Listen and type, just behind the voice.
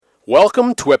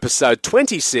Welcome to episode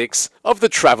 26 of the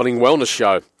Travelling Wellness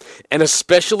Show, and a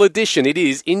special edition it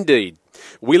is indeed.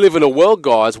 We live in a world,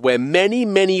 guys, where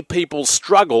many people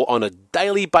struggle on a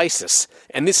daily basis,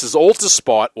 and this is all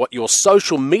despite what your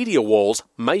social media walls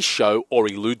may show or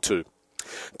allude to.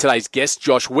 Today's guest,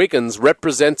 Josh Wiggins,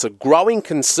 represents a growing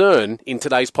concern in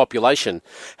today's population,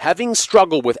 having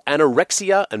struggled with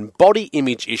anorexia and body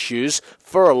image issues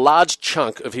for a large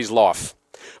chunk of his life.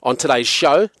 On today's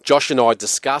show, Josh and I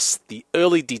discuss the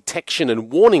early detection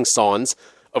and warning signs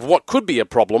of what could be a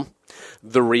problem,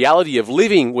 the reality of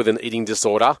living with an eating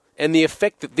disorder and the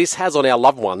effect that this has on our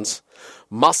loved ones,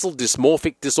 muscle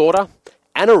dysmorphic disorder,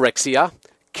 anorexia,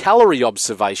 calorie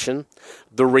observation,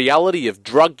 the reality of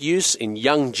drug use in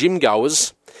young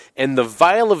gym-goers, and the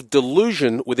veil of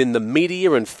delusion within the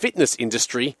media and fitness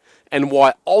industry, and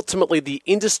why ultimately the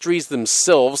industries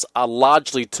themselves are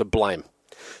largely to blame.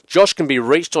 Josh can be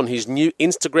reached on his new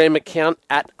Instagram account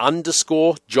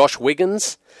 @_Josh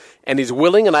Wiggins, and is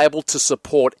willing and able to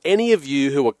support any of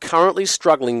you who are currently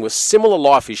struggling with similar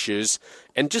life issues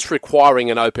and just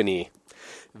requiring an open ear.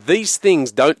 These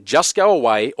things don't just go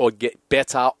away or get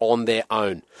better on their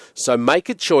own. So make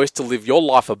a choice to live your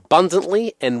life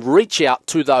abundantly and reach out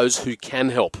to those who can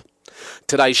help.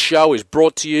 Today's show is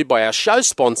brought to you by our show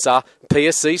sponsor,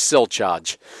 PSC Cell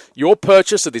Charge. Your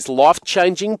purchase of this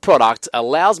life-changing product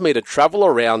allows me to travel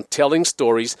around telling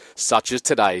stories such as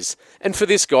today's. And for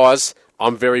this, guys,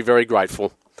 I'm very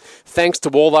grateful. Thanks to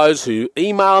all those who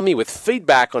email me with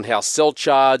feedback on how Cell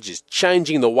Charge is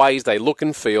changing the ways they look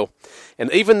and feel.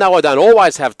 And even though I don't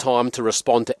always have time to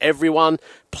respond to everyone,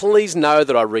 please know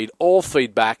that I read all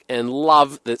feedback and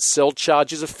love that Cell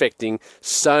Charge is affecting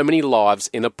so many lives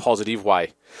in a positive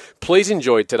way. Please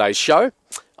enjoy today's show.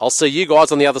 I'll see you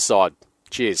guys on the other side.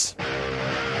 Cheers.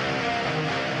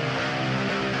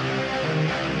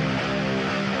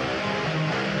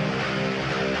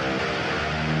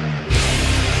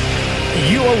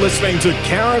 You are listening to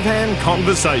Caravan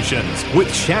Conversations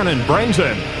with Shannon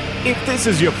Brenton. If this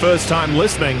is your first time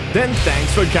listening, then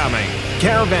thanks for coming.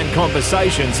 Caravan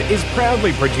Conversations is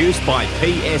proudly produced by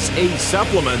PSE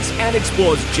Supplements and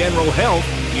explores general health,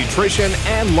 nutrition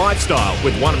and lifestyle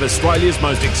with one of Australia's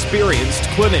most experienced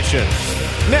clinicians.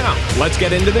 Now, let's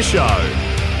get into the show. All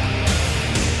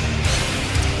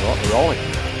right, we're rolling.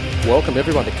 Welcome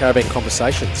everyone to Caravan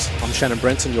Conversations. I'm Shannon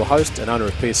Brenton, your host and owner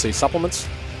of PSC Supplements.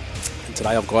 And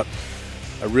today I've got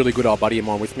a really good old buddy of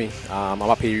mine with me. I'm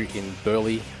up here in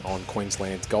Burleigh on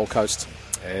Queensland's Gold Coast,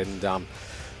 and I've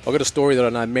got a story that I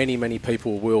know many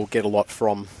people will get a lot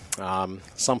from.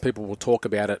 Some people will talk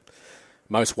about it,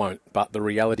 most won't, but the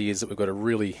reality is that we've got a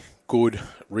really good,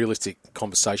 realistic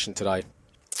conversation today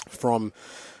from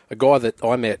a guy that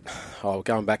I met,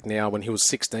 going back now, when he was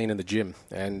 16 in the gym.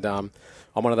 And I'm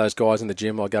one of those guys in the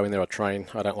gym. I go in there, I train.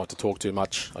 I don't like to talk too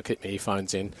much. I keep my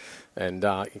earphones in and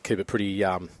keep it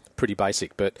pretty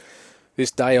basic. But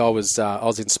this day I was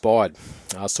inspired.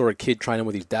 I saw a kid training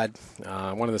with his dad,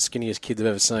 one of the skinniest kids I've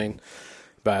ever seen,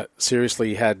 but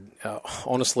seriously had,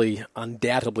 honestly,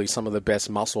 undoubtedly some of the best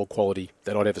muscle quality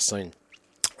that I'd ever seen.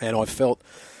 And I felt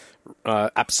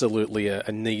absolutely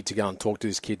a need to go and talk to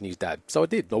this kid and his dad. So I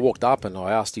did. I walked up and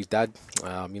I asked his dad,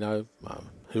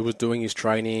 who was doing his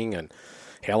training and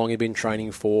how long he'd been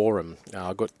training for, and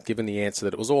I got given the answer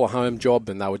that it was all a home job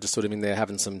and they were just sort of in there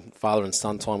having some father and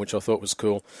son time, which I thought was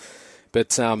cool.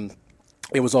 But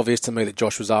it was obvious to me that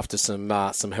Josh was after some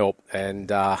help,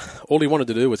 and all he wanted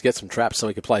to do was get some traps so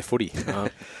he could play footy. I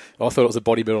thought it was a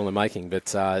bodybuilder in the making, but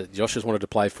Josh just wanted to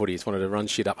play footy. He just wanted to run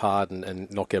shit up hard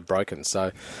and not get broken.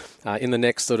 So in the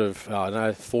next sort of,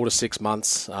 4 to 6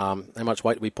 months, how much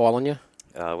weight did we pile on you?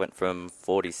 I went from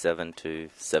 47 to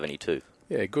 72.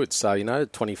 Yeah, good. So,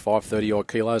 25, 30 odd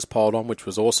kilos piled on, which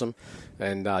was awesome.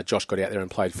 And Josh got out there and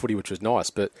played footy, which was nice.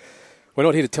 But we're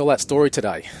not here to tell that story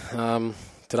today.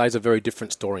 Today's a very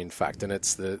different story, in fact. And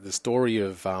it's the story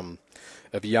of a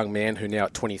young man who now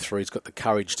at 23 has got the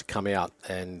courage to come out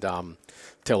and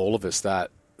tell all of us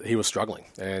that he was struggling.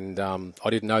 And I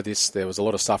didn't know this. There was a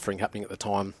lot of suffering happening at the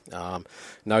time.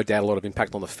 No doubt a lot of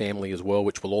impact on the family as well,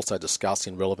 which we'll also discuss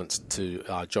in relevance to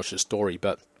Josh's story.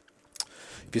 But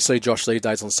if you see Josh these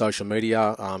days on social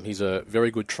media, he's a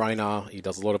very good trainer. He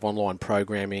does a lot of online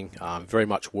programming, very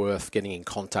much worth getting in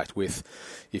contact with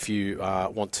if you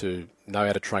want to know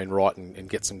how to train right and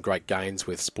get some great gains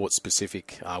with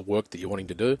sports-specific work that you're wanting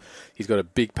to do. He's got a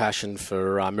big passion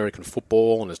for American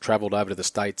football and has travelled over to the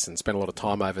States and spent a lot of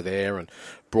time over there and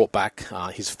brought back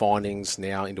his findings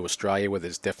now into Australia, where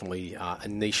there's definitely a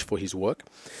niche for his work.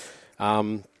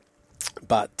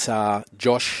 But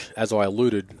Josh, as I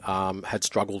alluded, had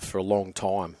struggled for a long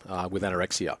time with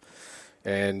anorexia.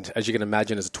 And as you can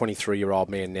imagine, as a 23-year-old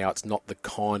man now, it's not the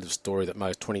kind of story that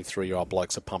most 23-year-old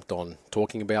blokes are pumped on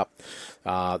talking about.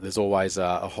 There's always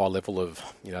a high level of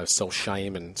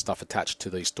self-shame and stuff attached to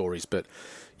these stories. But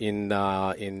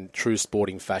in true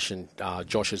sporting fashion,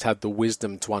 Josh has had the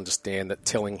wisdom to understand that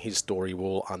telling his story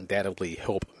will undoubtedly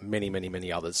help many, many,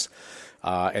 many others.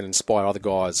 And inspire other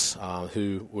guys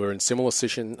who were in similar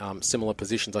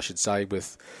positions, I should say,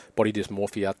 with body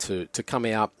dysmorphia to come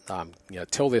out,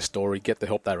 tell their story, get the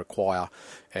help they require,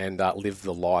 and live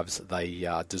the lives they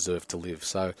deserve to live.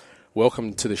 So,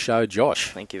 welcome to the show,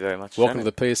 Josh. Thank you very much, Welcome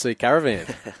Shannon. to the PSC Caravan.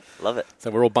 Love it. So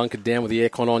we're all bunkered down with the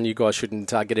aircon on. You guys shouldn't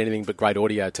get anything but great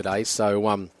audio today. So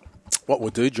what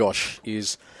we'll do, Josh,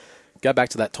 is go back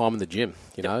to that time in the gym,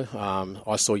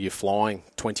 I saw you flying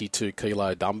 22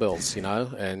 kilo dumbbells,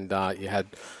 and you had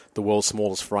the world's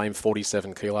smallest frame,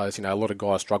 47 kilos. A lot of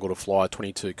guys struggle to fly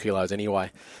 22 kilos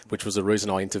anyway, which was the reason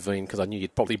I intervened, because I knew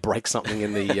you'd probably break something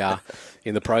in the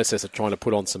in the process of trying to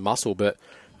put on some muscle. But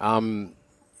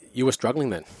you were struggling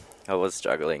then. I was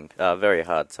struggling very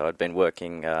hard. So I'd been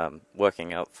working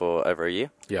out for over a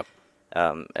year. Yep.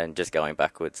 And just going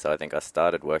backwards. So I think I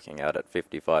started working out at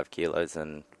 55 kilos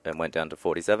and went down to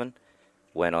 47.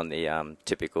 Went on the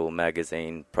typical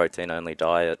magazine protein-only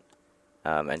diet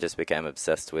and just became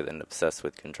obsessed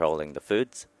with controlling the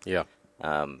foods. Yeah.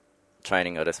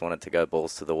 Training, I just wanted to go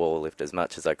balls to the wall, lift as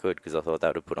much as I could, because I thought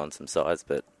that would put on some size,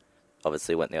 but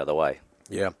obviously went the other way.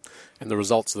 Yeah, and the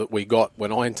results that we got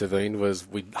when I intervened was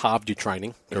we halved your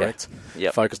training, correct? Yeah.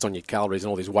 Yep. Focused on your calories, and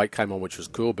all this weight came on, which was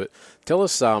cool. But tell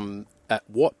us, at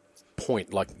what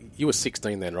point, like you were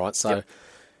 16 then, right? So Yep.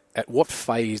 At what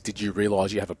phase did you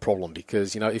realise you have a problem?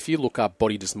 Because, if you look up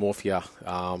body dysmorphia,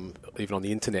 even on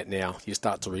the internet now, you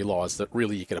start to realise that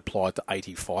really you can apply it to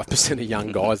 85% of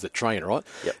young guys that train, right?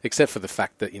 Yep. Except for the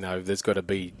fact that, there's got to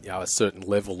be a certain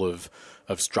level of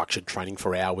structured training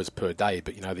for hours per day.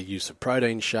 But, the use of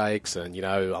protein shakes and,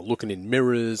 looking in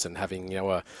mirrors and having,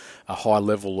 a high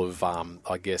level of,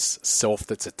 self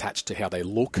that's attached to how they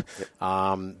look,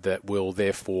 that will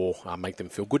therefore make them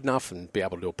feel good enough and be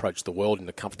able to approach the world in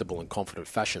a comfortable and confident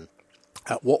fashion.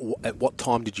 At what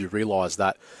time did you realise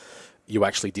that you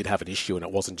actually did have an issue and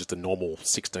it wasn't just a normal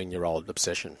 16-year-old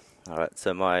obsession? All right,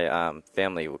 so my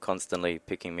family were constantly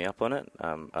picking me up on it.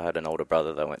 I had an older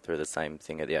brother that went through the same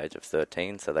thing at the age of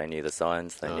 13, so they knew the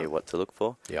signs, they knew what to look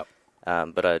for. Yep.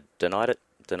 But I denied it,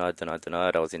 denied.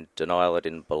 I was in denial. I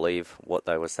didn't believe what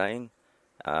they were saying.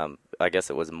 I guess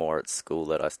it was more at school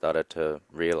that I started to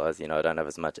realise, I don't have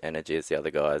as much energy as the other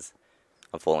guys.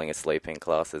 I'm falling asleep in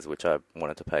classes, which I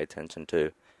wanted to pay attention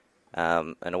to.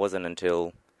 And it wasn't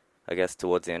until, I guess,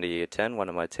 towards the end of year 10, one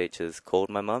of my teachers called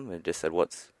my mum and just said,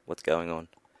 what's going on?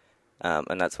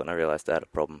 And that's when I realised I had a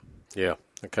problem. Yeah.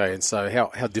 Okay. And so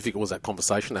how difficult was that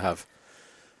conversation to have?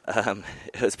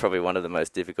 It was probably one of the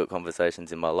most difficult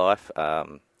conversations in my life. I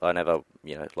never,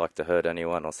 like to hurt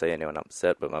anyone or see anyone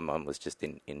upset, but my mum was just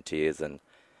in tears and,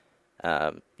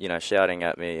 shouting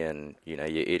at me and, you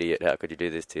idiot, how could you do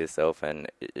this to yourself? And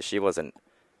she wasn't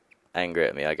angry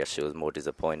at me. I guess she was more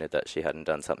disappointed that she hadn't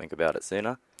done something about it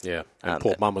sooner. Yeah, and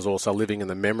poor mum was also living in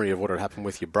the memory of what had happened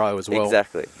with your bro as well.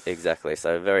 Exactly.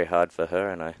 So very hard for her,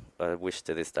 and I wish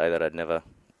to this day that I'd never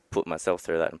put myself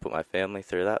through that and put my family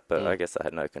through that, but I guess I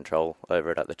had no control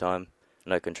over it at the time.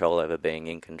 No control over being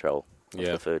in control of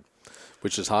the food.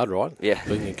 Which is hard, right? Yeah.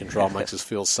 Being in control makes us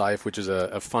feel safe, which is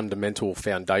a fundamental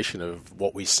foundation of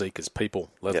what we seek as people,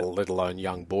 let alone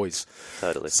young boys.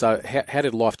 Totally. So how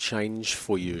did life change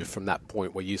for you from that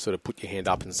point where you sort of put your hand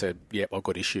up and said, yep, I've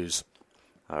got issues?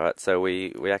 All right, so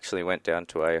we actually went down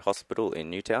to a hospital in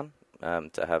Newtown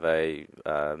to have a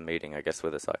meeting, I guess,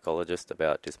 with a psychologist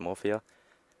about dysmorphia.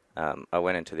 I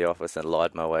went into the office and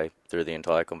lied my way through the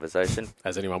entire conversation.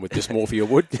 As anyone with dysmorphia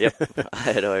would. Yep. I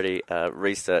had already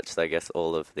researched, I guess,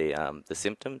 all of the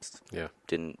symptoms. Yeah.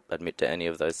 Didn't admit to any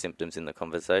of those symptoms in the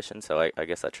conversation, so I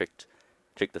guess I tricked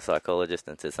the psychologist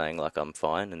into saying, like, I'm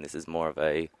fine and this is more of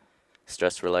a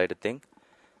stress-related thing.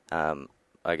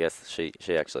 I guess she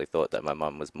actually thought that my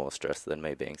mum was more stressed than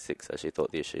me being sick, so she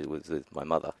thought the issue was with my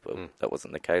mother, but that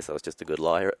wasn't the case. I was just a good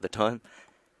liar at the time.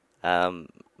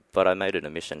 But I made it a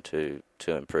mission to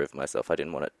improve myself. I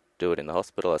didn't want to do it in the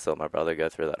hospital. I saw my brother go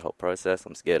through that whole process.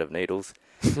 I'm scared of needles,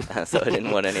 so I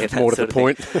didn't want any of that More to sort the of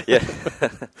point. Thing.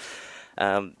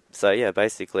 Yeah. So yeah,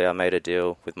 basically I made a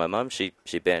deal with my mum. She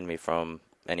banned me from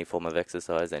any form of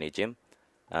exercise, any gym.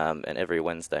 And every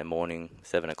Wednesday morning,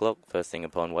 7 o'clock, first thing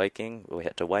upon waking, we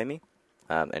had to weigh me.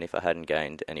 And if I hadn't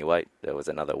gained any weight, there was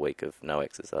another week of no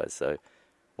exercise. So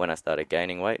when I started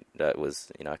gaining weight, that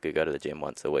was, I could go to the gym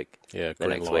once a week. Yeah, the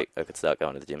next week, I could start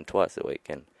going to the gym twice a week.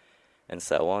 And and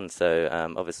so on. So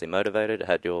obviously motivated,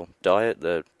 had your diet,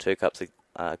 the 2 cups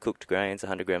of cooked grains,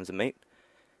 100 grams of meat,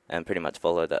 and pretty much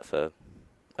followed that for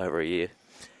over a year.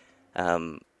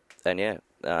 Started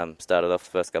off the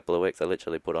first couple of weeks, I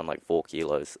literally put on like 4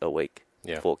 kilos a week.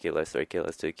 Yeah. 4 kilos, 3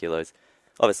 kilos, 2 kilos.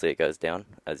 Obviously it goes down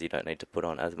as you don't need to put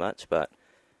on as much, but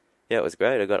yeah, it was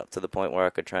great. I got up to the point where I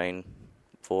could train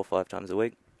 4 or 5 times a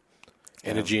week.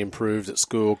 Energy improved at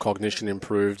school, cognition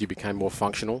improved, you became more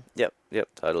functional? Yep,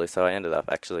 totally. So I ended up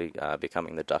actually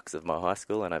becoming the Ducks of my high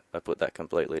school, and I put that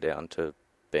completely down to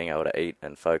being able to eat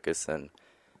and focus and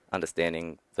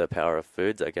understanding the power of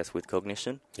foods, I guess, with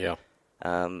cognition. Yeah.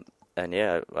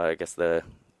 I guess they're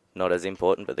not as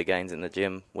important, but the gains in the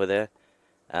gym were there.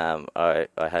 I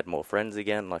had more friends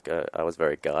again. Like I was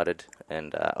very guarded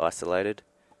and isolated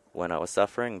when I was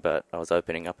suffering, but I was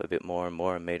opening up a bit more and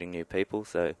more and meeting new people.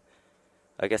 So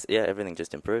I guess, everything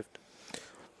just improved.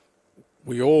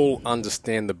 We all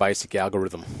understand the basic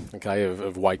algorithm, okay,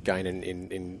 of weight gain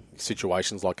in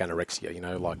situations like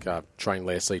anorexia, like train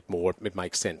less, eat more. It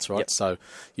makes sense, right? Yep. So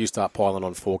you start piling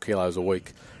on 4 kilos a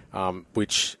week,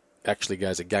 which actually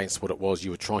goes against what it was you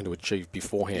were trying to achieve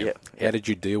beforehand. Yep. How did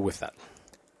you deal with that?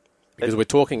 Because we're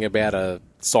talking about a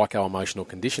psycho-emotional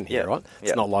condition here, right?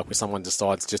 It's not like when someone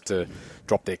decides just to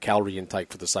drop their calorie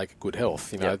intake for the sake of good health.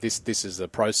 This is a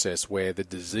process where the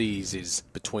disease is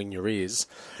between your ears,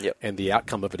 and the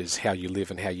outcome of it is how you live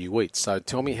and how you eat. So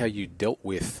tell me how you dealt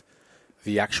with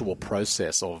the actual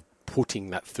process of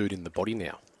putting that food in the body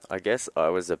now. I guess I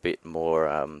was a bit more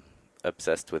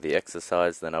obsessed with the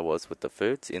exercise than I was with the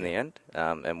foods in the end.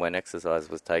 And when exercise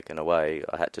was taken away,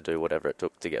 I had to do whatever it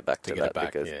took to get back to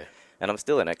that. And I'm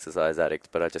still an exercise addict,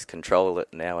 but I just control it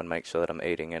now and make sure that I'm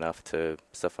eating enough to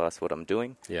suffice what I'm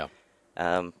doing. Yeah.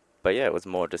 It was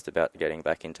more just about getting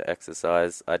back into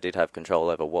exercise. I did have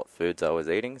control over what foods I was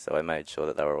eating, so I made sure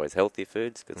that they were always healthy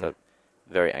foods, because I'm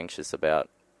very anxious about,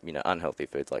 unhealthy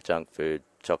foods like junk food,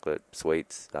 chocolate,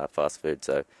 sweets, fast food.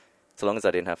 So long as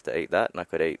I didn't have to eat that and I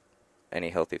could eat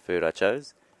any healthy food I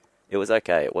chose, it was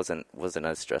okay. It wasn't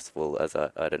as stressful as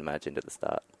I'd imagined at the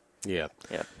start. Yeah.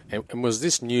 And was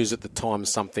this news at the time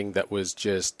something that was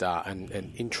just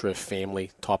an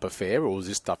intra-family type affair, or was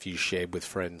this stuff you shared with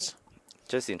friends?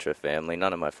 Just intra-family.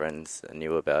 None of my friends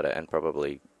knew about it, and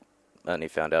probably only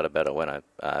found out about it when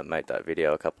I made that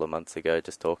video a couple of months ago,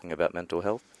 just talking about mental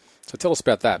health. So tell us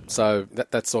about that. So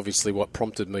that's obviously what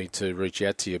prompted me to reach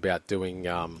out to you about doing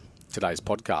today's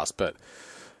podcast, but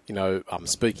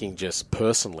speaking just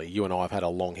personally, you and I have had a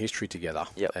long history together.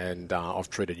 Yep. And I've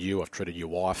treated your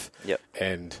wife. Yep.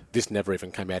 And this never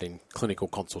even came out in clinical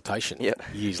consultation. Yep.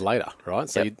 Years later, right?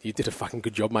 So Yep. you did a fucking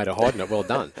good job, mate, of hiding it. Well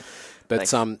done. But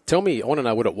Thanks. tell me, I want to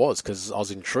know what it was, because I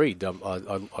was intrigued. I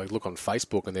look on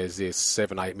Facebook and there's this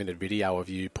 7-8 minute video of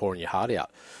you pouring your heart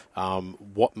out.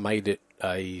 What made it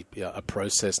a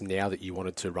process now that you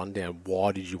wanted to run down?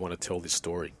 Why did you want to tell this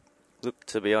story? Look,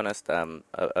 to be honest,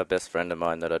 a best friend of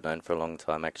mine that I'd known for a long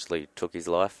time actually took his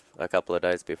life a couple of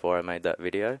days before I made that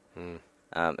video.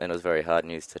 And it was very hard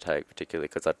news to take, particularly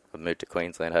because I moved to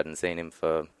Queensland, hadn't seen him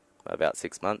for about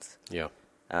 6 months. Yeah.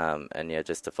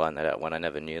 Just to find that out when I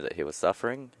never knew that he was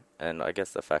suffering. And I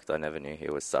guess the fact I never knew he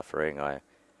was suffering, I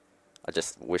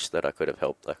just wish that I could have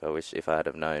helped. Like, I wish if I had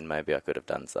have known, maybe I could have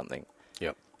done something.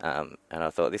 Yep. And I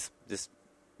thought, this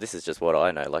is just what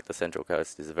I know. Like, the Central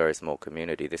Coast is a very small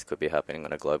community. This could be happening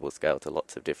on a global scale to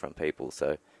lots of different people.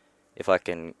 So if I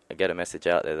can get a message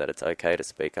out there that it's okay to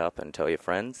speak up and tell your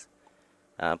friends,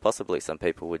 possibly some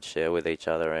people would share with each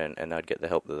other and they'd get the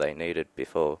help that they needed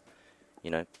before,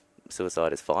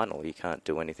 suicide is final. You can't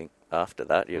do anything after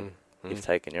that. You've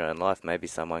taken your own life. Maybe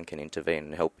someone can intervene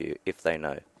and help you if they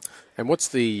know. And what's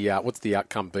the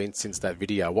outcome been since that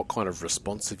video? What kind of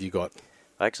response have you got?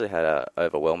 I actually had an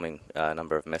overwhelming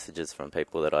number of messages from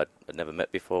people that I'd never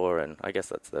met before, and I guess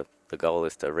that's the goal,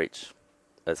 is to reach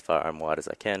as far and wide as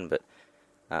I can. But,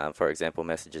 for example,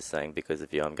 messages saying, because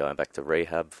of you, I'm going back to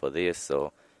rehab for this,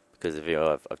 or because of you,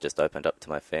 I've just opened up to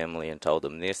my family and told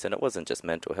them this. And it wasn't just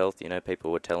mental health.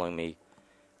 People were telling me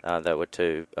they were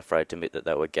too afraid to admit that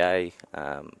they were gay,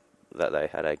 that they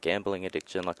had a gambling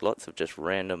addiction, like lots of just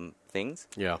random things.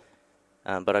 Yeah.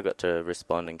 But I got to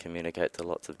respond and communicate to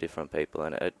lots of different people,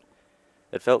 and it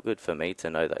felt good for me to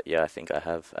know that, I think I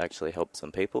have actually helped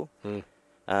some people.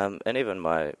 And even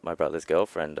my brother's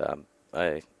girlfriend,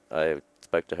 I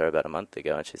spoke to her about a month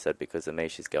ago, and she said because of me,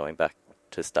 she's going back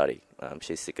to study.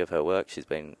 She's sick of her work. She's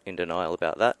been in denial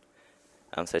about that.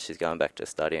 So she's going back to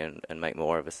study and make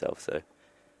more of herself. So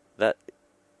that,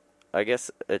 I guess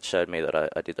it showed me that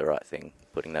I did the right thing,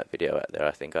 putting that video out there.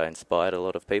 I think I inspired a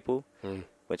lot of people.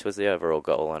 which was the overall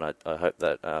goal, and I hope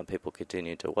that people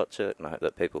continue to watch it, and I hope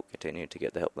that people continue to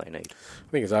get the help they need.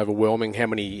 I think it's overwhelming how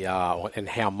many and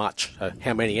how much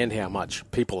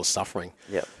people are suffering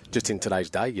just in today's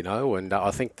day, you know, and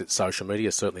I think that social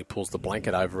media certainly pulls the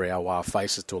blanket over our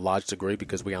faces to a large degree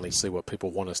because we only see what people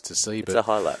want us to see. It's a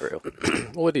highlight reel.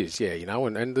 Well, it is, yeah, you know,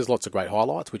 and there's lots of great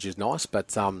highlights, which is nice,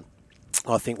 but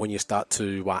I think when you start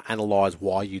to analyse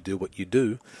why you do what you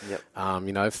do,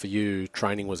 you know, for you,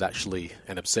 training was actually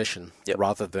an obsession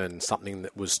rather than something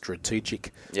that was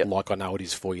strategic, like I know it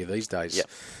is for you these days.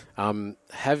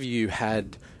 Have you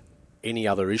had any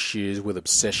other issues with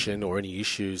obsession or any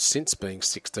issues since being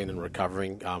 16 and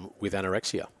recovering with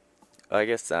anorexia? I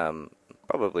guess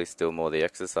probably still more the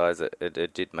exercise.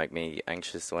 It did make me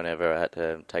anxious whenever I had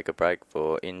to take a break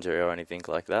for injury or anything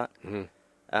like that.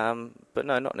 But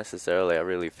no, not necessarily. I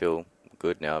really feel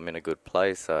good now. I'm in a good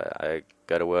place. I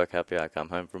go to work happy. I come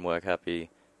home from work happy.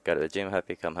 Go to the gym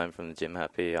happy. Come home from the gym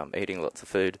happy. I'm eating lots of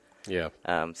food.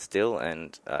 Still,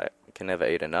 and I can never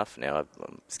eat enough now.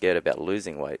 I'm scared about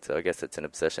losing weight. So I guess it's an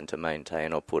obsession to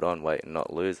maintain or put on weight and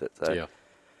not lose it. So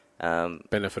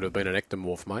benefit of being an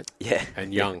ectomorph, mate. Yeah.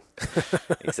 And young.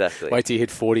 Exactly. Wait till you hit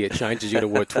 40, it changes you to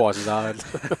work twice as hard.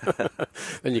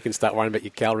 Then you can start worrying about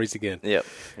your calories again. Yep.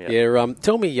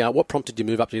 Tell me, what prompted you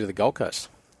to move up to the Gold Coast?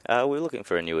 We were looking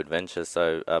for a new adventure.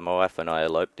 So my wife and I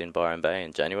eloped in Byron Bay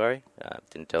in January.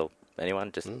 Didn't tell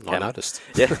anyone. I noticed.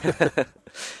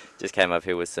 Just came up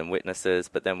here with some witnesses,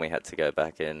 but then we had to go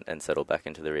back and settle back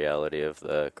into the reality of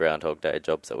the Groundhog Day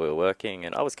jobs that we were working.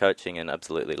 And I was coaching and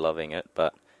absolutely loving it,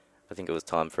 but I think it was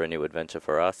time for a new adventure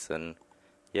for us. And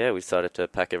we decided to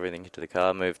pack everything into the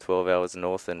car, move 12 hours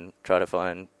north and try to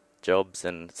find jobs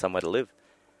and somewhere to live.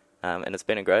 And it's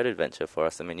been a great adventure for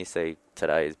us. I mean, you see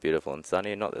today is beautiful and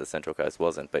sunny. Not that the Central Coast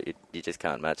wasn't, but you just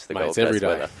can't match the Gold Coast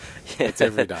weather. It's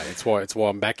every day. It's why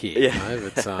I'm back here. You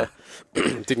know? It's,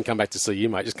 didn't come back to see you,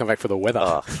 mate. Just come back for the weather.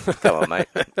 Oh, come on, mate.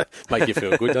 Make you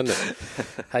feel good, doesn't it?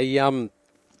 Hey, I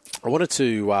wanted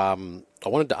to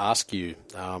ask you,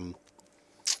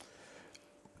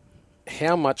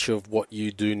 how much of what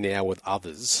you do now with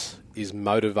others is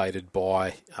motivated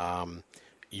by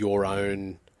your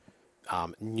own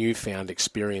newfound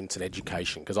experience and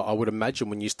education? Because I would imagine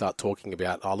when you start talking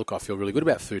about, I feel really good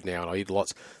about food now and I eat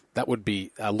lots, a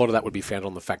lot of that would be found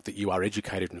on the fact that you are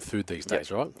educated in food these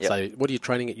days, right? So what are you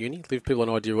training at uni? Give people an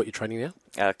idea of what you're training now.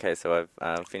 Okay, so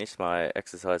I've finished my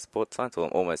exercise sports science, or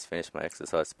almost finished my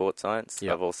exercise sports science.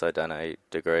 I've also done a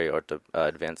degree or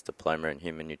advanced diploma in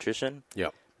human nutrition.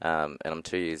 And I'm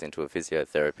 2 years into a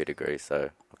physiotherapy degree,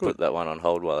 so I put that one on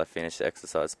hold while I finish the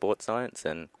exercise sports science,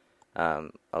 and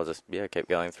I'll just keep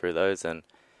going through those, and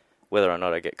whether or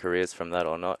not I get careers from that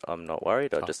or not, I'm not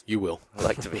worried. You will.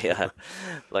 like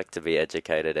to be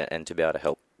educated and to be able to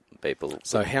help people.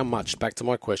 So how much, back to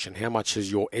my question, how much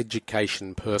has your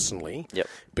education personally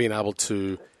been able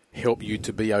to help you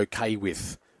to be okay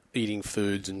with eating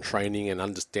foods and training and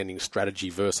understanding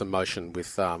strategy versus emotion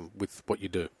with what you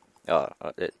do?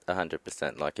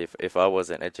 100%. Like if I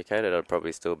wasn't educated, I'd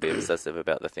probably still be obsessive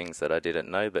about the things that I didn't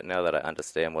know. But now that I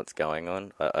understand what's going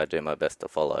on, I do my best to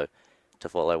follow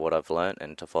what I've learned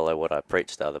and to follow what I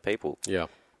preach to other people.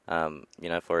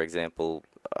 For example,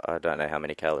 I don't know how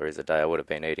many calories a day I would have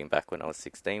been eating back when I was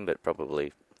 16, but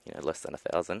probably less than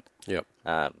 1,000.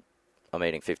 I'm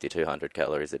eating 5,200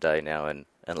 calories a day now and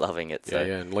loving it. So.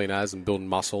 And lean as and building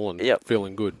muscle and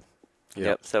feeling good.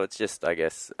 So it's just, I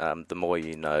guess, the more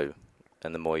you know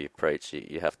and the more you preach,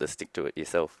 you have to stick to it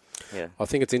yourself. I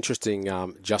think it's interesting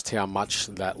just how much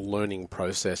that learning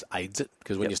process aids it,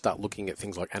 because when you start looking at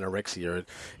things like anorexia,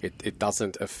 it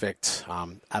doesn't affect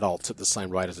adults at the same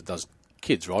rate as it does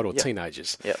kids, right, or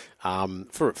teenagers,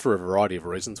 for a variety of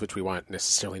reasons, which we won't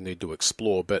necessarily need to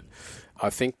explore. But I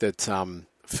think that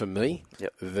for me,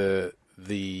 the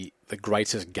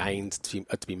greatest gains to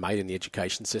be made in the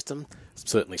education system,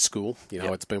 certainly school.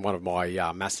 It's been one of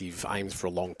my massive aims for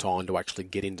a long time to actually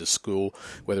get into school,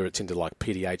 whether it's into like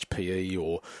PDHPE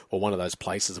or one of those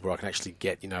places where I can actually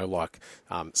get, 16,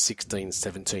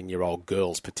 17-year-old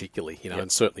girls particularly,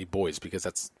 and certainly boys, because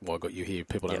that's why I got you here.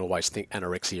 People don't always think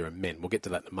anorexia are men. We'll get to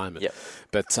that in a moment.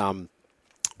 But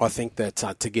I think that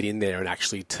to get in there and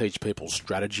actually teach people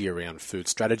strategy around food,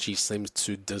 strategy seems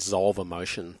to dissolve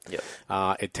emotion.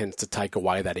 It tends to take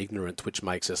away that ignorance, which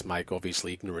makes us make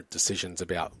obviously ignorant decisions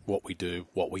about what we do,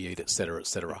 what we eat, etc.,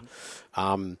 etc.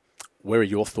 Where are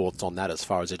your thoughts on that as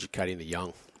far as educating the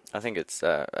young? I think it's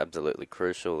absolutely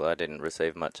crucial. I didn't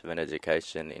receive much of an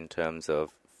education in terms of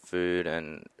food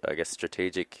and I guess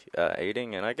strategic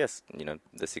eating, and I guess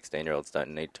the 16-year-olds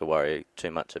don't need to worry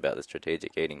too much about the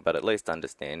strategic eating, but at least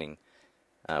understanding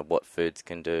what foods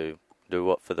can do do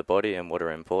what for the body and what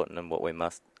are important and what we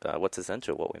must, what's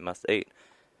essential, what we must eat.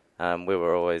 We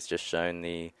were always just shown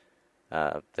the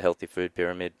healthy food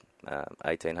pyramid.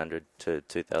 1,800 to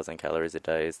 2,000 calories a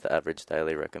day is the average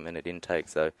daily recommended intake.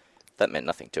 So that meant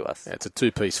nothing to us. Yeah, it's a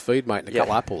 2-piece feed, mate, and a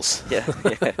couple apples. Yeah.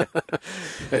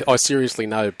 I seriously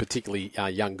know, particularly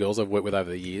young girls I've worked with over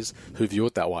the years, who view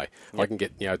it that way. I can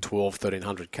get 12,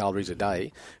 1,300 calories a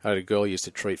day. I had a girl I used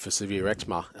to treat for severe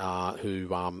eczema, who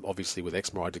obviously with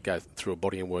eczema I had to go through a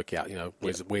body and work out,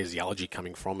 where's the allergy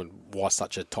coming from and why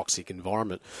such a toxic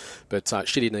environment. But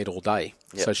she didn't eat all day,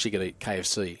 so she could eat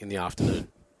KFC in the afternoon.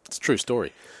 It's a true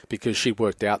story, because she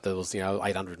worked out there was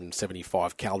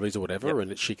 875 calories or whatever,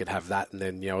 and she could have that and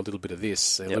then a little bit of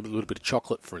this, and a little bit of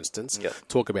chocolate, for instance.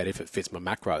 Talk about if it fits my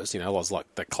macros. It was like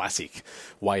the classic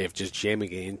way of just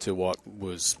jamming it into what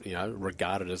was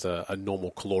regarded as a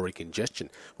normal caloric ingestion.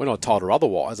 When I told her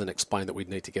otherwise and explained that we'd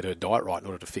need to get her diet right in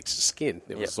order to fix the skin,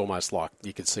 it was almost like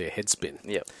you could see a head spin.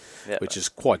 Which is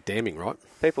quite damning, right?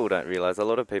 People don't realise. A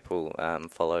lot of people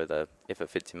follow the if it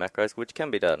fits your macros, which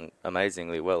can be done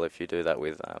amazingly well if you do that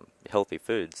with healthy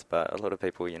foods. But a lot of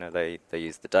people, they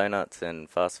use the donuts and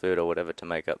fast food or whatever to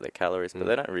make up their calories, but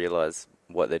they don't realise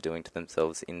what they're doing to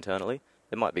themselves internally.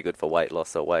 It might be good for weight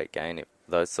loss or weight gain,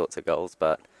 those sorts of goals,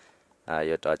 but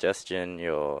your digestion,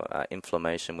 your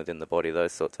inflammation within the body,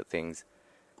 those sorts of things,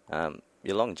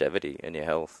 your longevity and your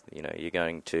health, you're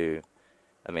going to...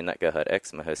 that girl had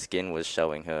eczema. Her skin was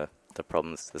showing her the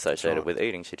problems associated with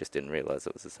eating. She just didn't realise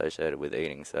it was associated with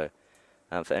eating. So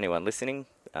for anyone listening,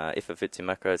 if it fits your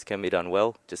macros, can be done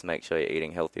well. Just make sure you're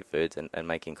eating healthy foods and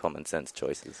making common sense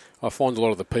choices. I find a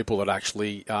lot of the people that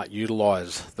actually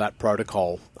utilise that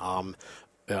protocol,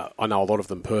 I know a lot of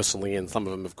them personally, and some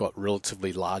of them have got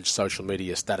relatively large social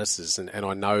media statuses, and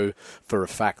I know for a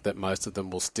fact that most of them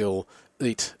will still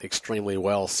eat extremely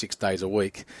well 6 days a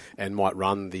week and might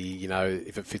run the,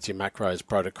 if it fits your macros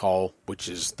protocol, which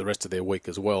is the rest of their week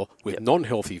as well, with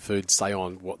non-healthy foods, say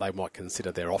on what they might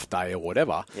consider their off day or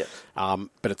whatever.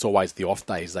 But it's always the off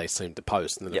days they seem to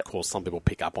post. And then, of course, some people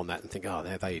pick up on that and think,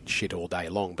 they eat shit all day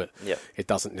long. But it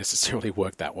doesn't necessarily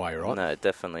work that way, right? No,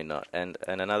 definitely not. And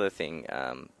another thing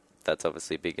that's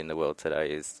obviously big in the world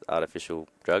today is artificial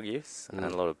drug use. And a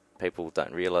lot of people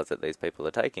don't realise that these people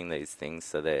are taking these things,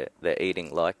 so they're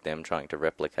eating like them, trying to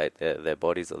replicate their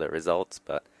bodies or their results,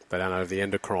 but they don't know the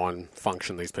endocrine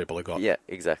function these people have got. Yeah,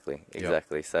 exactly.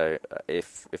 So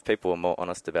if people were more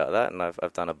honest about that, and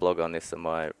I've done a blog on this on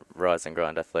my Rise and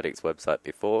Grind Athletics website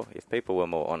before, if people were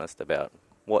more honest about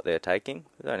what they're taking,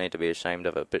 they don't need to be ashamed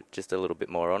of it, but just a little bit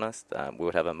more honest, we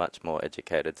would have a much more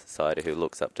educated society who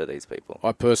looks up to these people.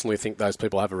 I personally think those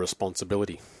people have a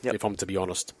responsibility, if I'm to be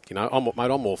honest. I'm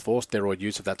all for steroid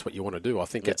use if that's what you want to do. I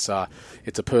think it's a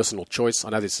personal choice. I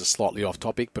know this is slightly off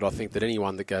topic, but I think that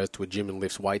anyone that goes to a gym and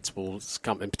lifts weights will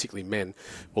come, and particularly men,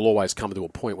 will always come to a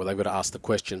point where they've got to ask the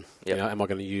question, am I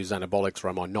going to use anabolics or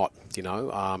am I not?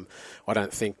 I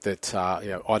don't think that,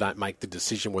 I don't make the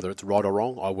decision whether it's right or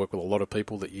wrong. I work with a lot of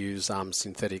people that use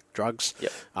synthetic drugs.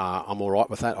 I'm all right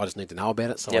with that. I just need to know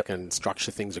about it so I can structure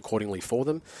things accordingly for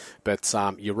them. But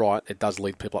you're right, it does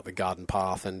lead people up the garden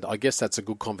path, and I guess that's a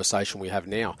good conversation we have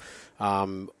now.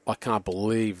 I can't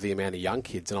believe the amount of young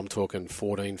kids, and I'm talking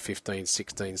 14, 15,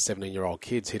 16, 17-year-old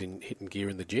kids hitting gear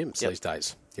in the gyms these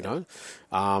days,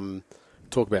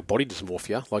 Talk about body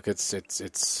dysmorphia, like it's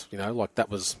like that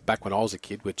was back when I was a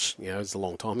kid, which is a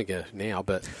long time ago now.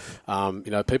 But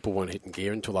people weren't hitting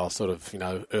gear until they were sort of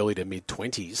early to mid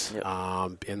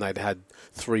 20s, and they'd had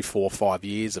 3, 4, 5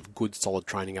 years of good solid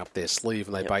training up their sleeve,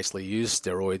 and they basically used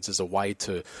steroids as a way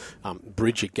to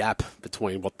bridge a gap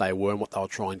between what they were and what they were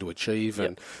trying to achieve,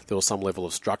 and there was some level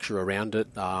of structure around it.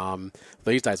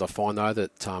 These days, I find though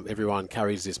that everyone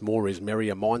carries this more is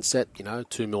merrier mindset.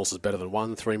 2 mils is better than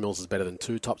 1, 3 mils is better than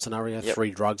 2 type scenario.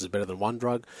 3 drugs is better than 1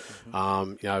 drug.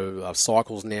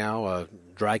 Cycles now are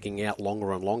dragging out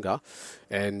longer and longer,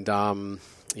 and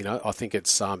I think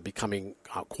it's becoming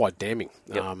quite damning.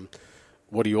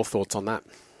 What are your thoughts on that?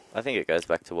 I think it goes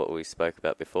back to what we spoke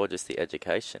about before, just the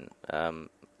education.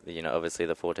 Obviously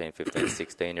the 14, 15,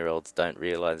 16-year-olds don't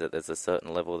realise that there's a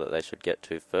certain level that they should get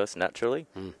to first naturally,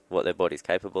 what their body's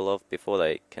capable of, before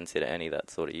they consider any of that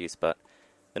sort of use. But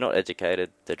they're not educated.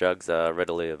 The drugs are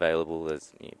readily available.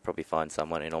 You probably find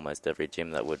someone in almost every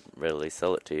gym that would readily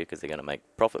sell it to you because they're going to make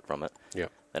profit from it. They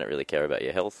don't really care about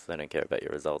your health. They don't care about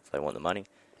your results. They want the money.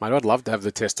 Mate, I'd love to have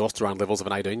the testosterone levels of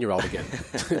an 18-year-old again.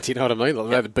 Do you know what I mean?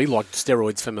 That'd be like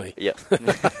steroids for me.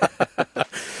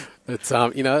 It's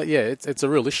it's a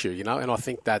real issue, and I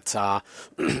think that I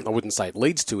wouldn't say it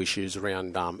leads to issues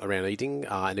around eating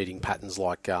and eating patterns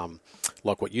like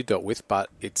like what you dealt with, but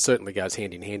it certainly goes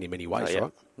hand in hand in many ways,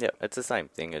 right? Yeah, it's the same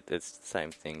thing. It's the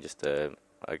same thing, just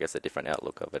I guess a different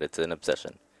outlook of it. It's an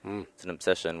obsession. It's an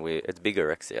obsession with, it's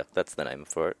Bigorexia. That's the name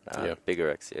for it.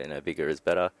 Bigorexia, bigger is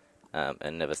better,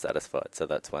 and never satisfied. So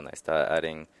that's when they start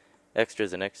adding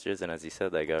extras, and as you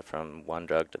said, they go from 1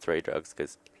 drug to 3 drugs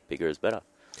because bigger is better.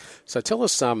 So tell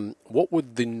us, what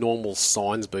would the normal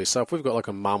signs be? So if we've got like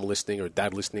a mum listening or a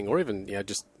dad listening, or even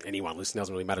just anyone listening,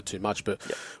 doesn't really matter too much, but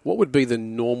what would be the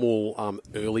normal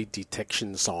early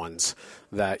detection signs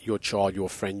that your child, your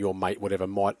friend, your mate, whatever,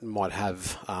 might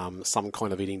have some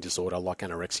kind of eating disorder like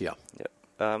anorexia?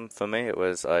 For me, it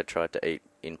was I tried to eat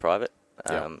in private.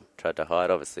 Tried to hide.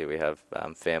 Obviously, we have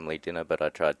family dinner, but I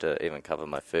tried to even cover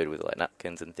my food with like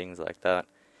napkins and things like that.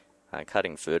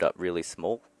 Cutting food up really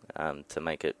small to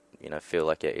make it, feel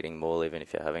like you're eating more, even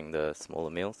if you're having the smaller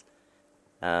meals.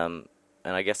 And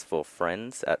I guess for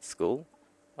friends at school,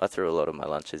 I threw a lot of my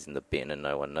lunches in the bin and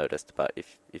no one noticed. But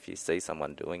if you see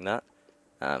someone doing that,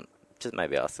 just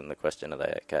maybe ask them the question, are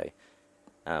they okay?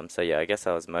 I guess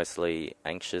I was mostly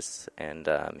anxious and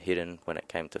hidden when it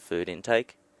came to food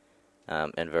intake.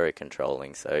 And very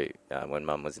controlling. So when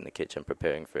Mum was in the kitchen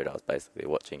preparing food, I was basically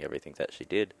watching everything that she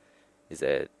did. Is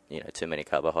there, too many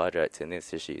carbohydrates in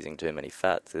this? Is she using too many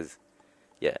fats?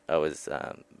 I was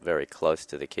very close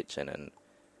to the kitchen and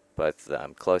both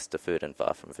close to food and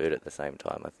far from food at the same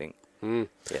time, I think.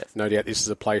 Yes. No doubt this is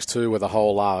a place too where the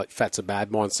whole fats are bad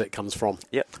mindset comes from.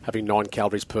 Having 9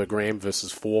 calories per gram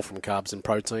versus 4 from carbs and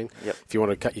protein. If you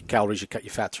want to cut your calories, you cut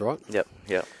your fats, right?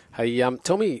 Hey,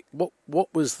 tell me,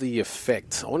 what was the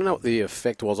effect? I want to know what the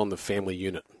effect was on the family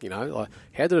unit. Like,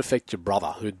 how did it affect your brother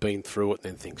who'd been through it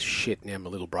and then thinks, shit, now my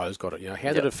little bro's got it? How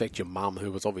did it affect your mum who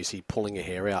was obviously pulling her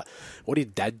hair out? What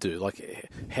did dad do?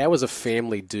 Like, how as a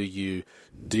family do you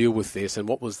deal with this, and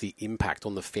what was the impact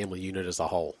on the family unit as a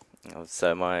whole?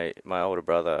 So my older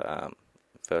brother,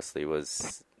 firstly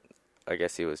was, I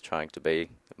guess he was trying to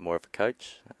be more of a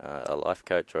coach, a life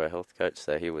coach or a health coach.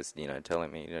 So he was,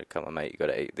 telling me, come on, mate, you got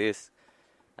to eat this.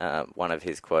 One of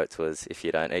his quotes was, "If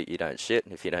you don't eat, you don't shit.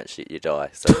 And if you don't shit, you die."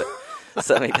 So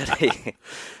something that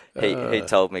he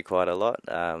told me quite a lot.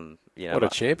 What a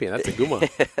champion! That's a good one.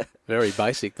 Very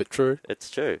basic, but true. It's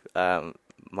true.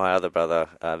 My other brother,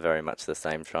 very much the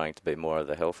same, trying to be more of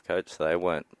the health coach. So they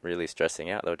weren't really stressing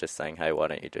out. They were just saying, "Hey, why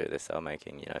don't you do this?" They were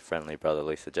making, friendly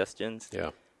brotherly suggestions.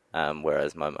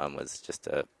 Whereas my mum was just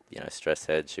a, stress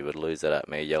head. She would lose it at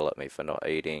me, yell at me for not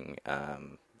eating.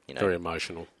 Very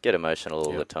emotional. Get emotional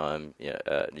all the time. It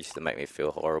used to make me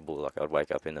feel horrible. Like I'd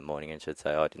wake up in the morning and she'd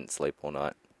say, "I didn't sleep all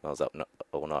night. I was up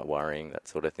all night worrying," that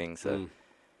sort of thing. So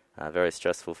very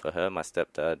stressful for her. My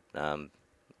stepdad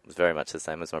was very much the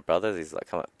same as my brothers. He's like,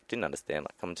 "Come on," didn't understand.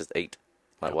 Like, "Come on, just eat.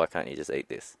 Like, why can't you just eat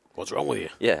this? What's wrong with you?"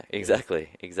 Yeah, exactly.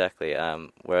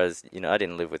 Whereas, I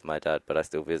didn't live with my dad, but I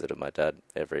still visited my dad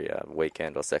every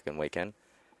weekend or second weekend.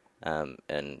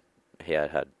 And he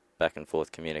had back and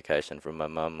forth communication from my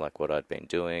mum, like what I'd been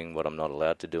doing, what I'm not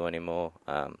allowed to do anymore.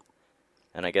 And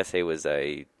I guess he was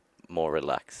more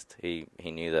relaxed. He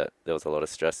knew that there was a lot of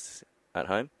stress at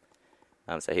home.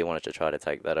 So he wanted to try to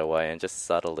take that away and just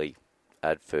subtly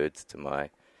add foods to my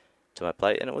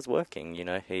plate, and it was working.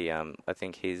 I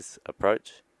think his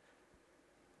approach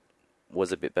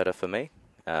was a bit better for me,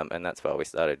 and that's why we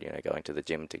started, going to the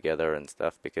gym together and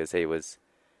stuff, because he was,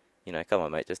 come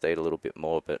on, mate, just eat a little bit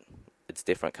more, but it's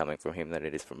different coming from him than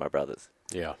it is from my brothers.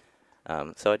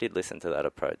 So I did listen to that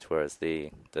approach, whereas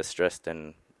the stressed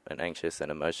and anxious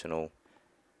and emotional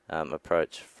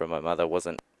approach from my mother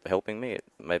wasn't helping me. It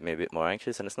made me a bit more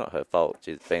anxious, and it's not her fault.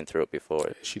 She's been through it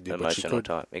before. She did emotional what she could.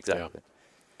 time.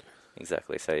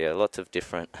 Exactly. So lots of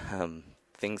different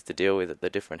things to deal with at the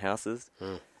different houses.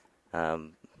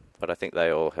 But I think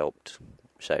they all helped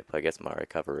shape, I guess, my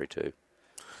recovery too.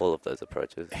 All of those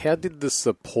approaches. How did the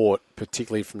support,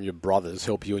 particularly from your brothers,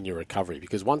 help you in your recovery?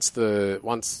 Because once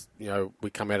we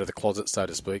come out of the closet, so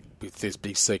to speak, with this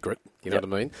big secret, you know what I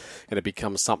mean, and it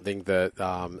becomes something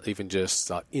that even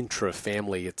just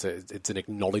intra-family, it's an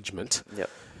acknowledgement.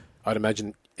 I'd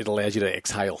imagine it allows you to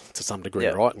exhale to some degree,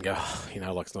 right? And go,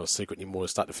 like it's not a secret anymore,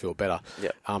 start to feel better.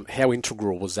 How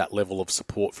integral was that level of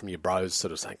support from your bros,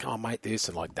 sort of saying, "Come on, mate, this,"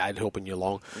 and like dad helping you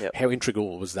along? How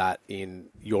integral was that in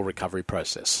your recovery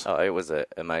process? Oh, it was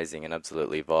amazing and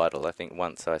absolutely vital. I think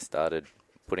once I started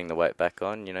putting the weight back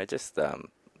on,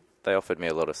 they offered me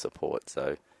a lot of support.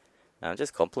 So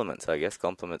just compliments, I guess.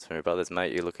 Compliments from your brothers.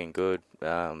 "Mate, you're looking good.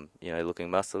 Looking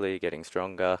muscly, getting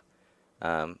stronger."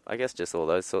 I guess just all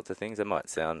those sorts of things. It might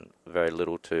sound very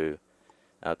little to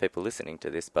people listening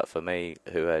to this, but for me,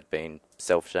 who had been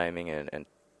self-shaming and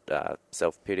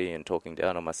self-pity and talking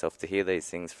down on myself, to hear these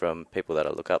things from people that I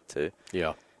look up to,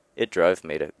 Yeah. it drove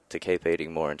me to keep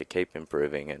eating more and to keep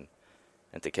improving and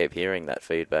to keep hearing that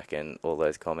feedback and all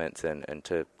those comments and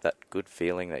to that good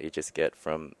feeling that you just get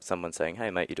from someone saying, hey,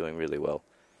 mate, you're doing really well.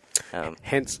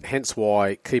 Hence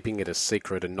why keeping it a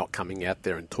secret and not coming out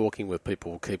there and talking with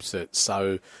people keeps it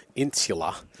so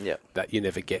insular that you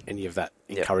never get any of that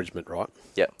encouragement, right?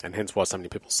 Yeah. And hence why so many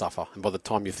people suffer. And by the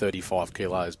time you're 35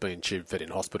 kilos being tube fed in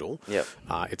hospital,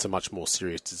 it's a much more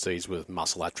serious disease with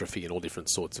muscle atrophy and all different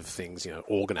sorts of things,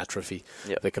 organ atrophy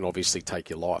that can obviously take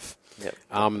your life.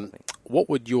 What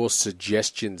would your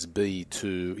suggestions be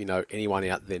to, anyone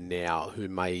out there now who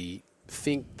may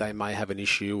think they may have an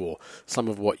issue, or some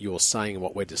of what you're saying and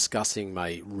what we're discussing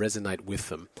may resonate with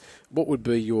them? What would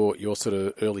be your sort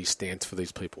of early stance for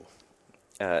these people?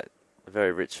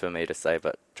 Very rich for me to say,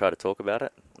 but try to talk about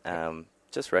it.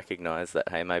 Just recognise that,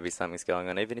 hey, maybe something's going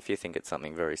on, even if you think it's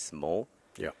something very small.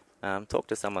 Talk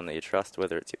to someone that you trust,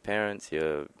 whether it's your parents,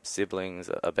 your siblings,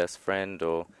 a best friend,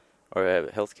 or a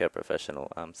healthcare professional.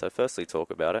 So firstly,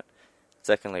 talk about it.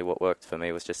 Secondly, what worked for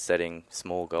me was just setting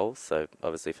small goals. So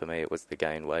obviously for me, it was to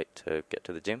gain weight to get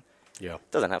to the gym. Yeah. It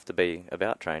doesn't have to be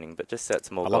about training, but just set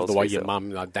small goals. I love the way your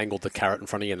mum dangled the carrot in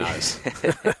front of your nose.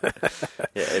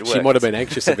 It she might have been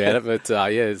anxious about it, but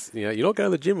you're not going to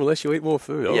the gym unless you eat more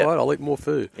food. All right, I'll eat more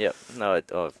food. Yeah, no,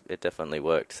 it definitely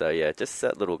worked. So yeah, just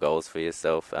set little goals for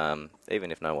yourself,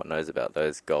 even if no one knows about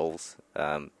those goals,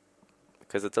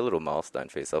 because it's a little milestone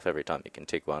for yourself every time you can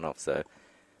tick one off. So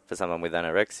for someone with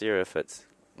anorexia, if it's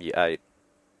you ate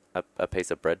a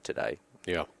piece of bread today,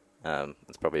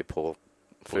 it's probably a poor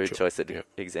food choice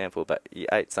example, but you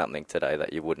ate something today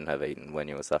that you wouldn't have eaten when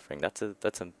you were suffering. That's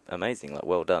amazing. Like,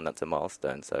 well done. That's a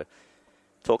milestone. So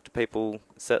talk to people,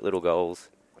 set little goals,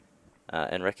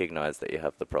 and recognise that you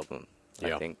have the problem.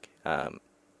 I think,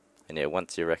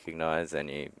 once you recognise and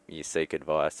you seek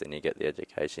advice and you get the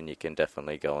education, you can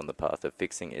definitely go on the path of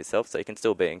fixing it yourself. So you can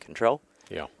still be in control.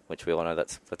 Which we all know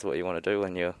that's what you want to do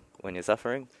when you're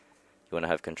suffering. You want to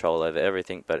have control over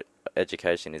everything, but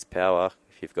education is power.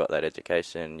 If you've got that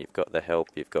education, you've got the help,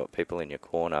 you've got people in your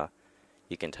corner,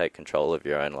 you can take control of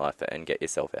your own life and get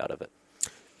yourself out of it.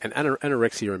 And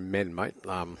anorexia in men, mate,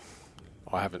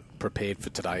 I haven't prepared for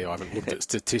today. I haven't looked at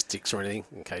statistics or anything,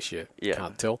 in case you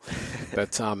can't tell.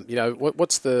 But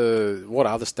what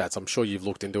are the stats? I'm sure you've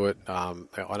looked into it. I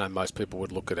know most people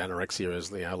would look at anorexia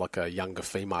as like a younger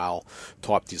female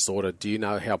type disorder. Do you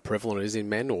know how prevalent it is in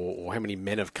men, or how many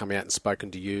men have come out and spoken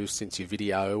to you since your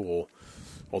video, or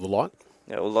the like?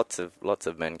 Yeah, well, lots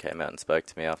of men came out and spoke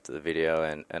to me after the video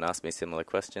and asked me similar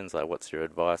questions like, "What's your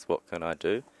advice? What can I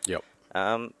do?" Yep.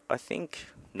 I think,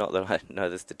 not that I know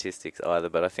the statistics either,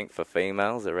 but I think for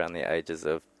females around the ages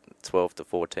of 12 to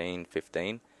 14,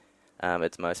 15,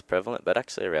 it's most prevalent, but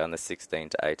actually around the 16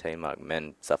 to 18 mark,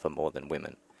 men suffer more than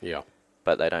women. Yeah.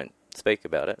 But they don't speak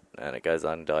about it, and it goes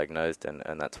undiagnosed,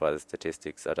 and that's why the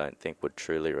statistics, I don't think, would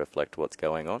truly reflect what's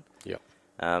going on. Yeah.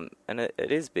 And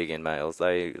it is big in males.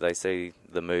 They see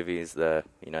the movies, the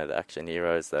action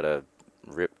heroes that are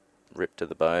ripped to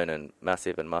the bone and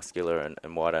massive and muscular,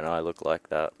 and why don't I look like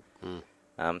that?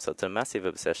 So it's a massive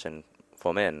obsession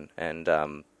for men, and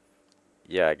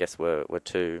I guess we're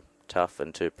too tough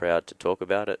and too proud to talk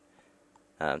about it,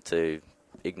 too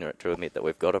ignorant to admit that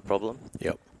we've got a problem.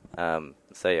 Yep.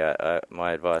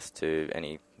 My advice to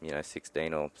any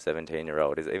 16 or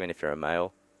 17-year-old is, even if you're a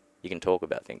male, you can talk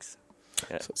about things.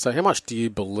 Yeah. So how much do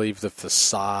you believe the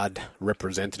facade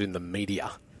represented in the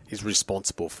media is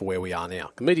responsible for where we are now?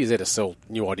 The media's there to sell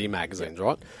new idea magazines,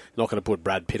 right? They're not going to put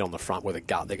Brad Pitt on the front with a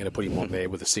gut. They're going to put him on there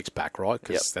with a six-pack, right?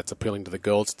 Because that's appealing to the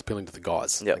girls, it's appealing to the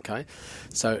guys. Yep. Okay?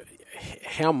 So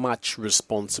how much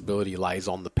responsibility lays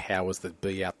on the powers that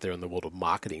be out there in the world of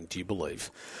marketing, do you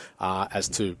believe, as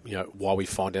to why we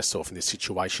find ourselves in this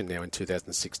situation now in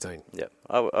 2016? Yeah,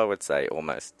 I would say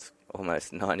almost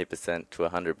 90% to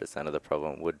 100% of the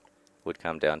problem would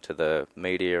come down to the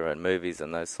media and movies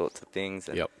and those sorts of things.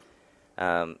 And,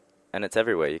 and it's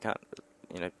everywhere. You can't,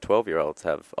 12-year-olds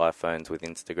have iPhones with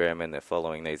Instagram, and they're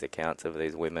following these accounts of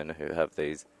these women who have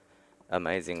these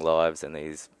amazing lives and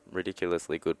these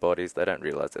ridiculously good bodies. They don't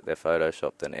realise that they're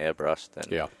photoshopped and airbrushed,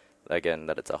 and again,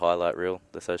 that it's a highlight reel,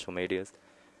 the social medias.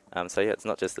 It's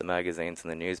not just the magazines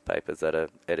and the newspapers that are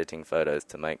editing photos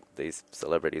to make these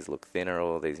celebrities look thinner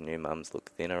or these new mums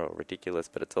look thinner or ridiculous,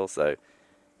 but it's also,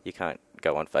 you can't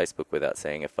go on Facebook without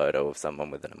seeing a photo of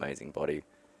someone with an amazing body.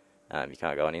 You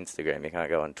can't go on Instagram, you can't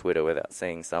go on Twitter without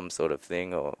seeing some sort of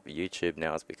thing, or YouTube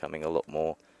now is becoming a lot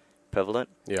more prevalent.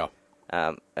 Yeah.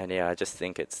 I just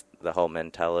think it's the whole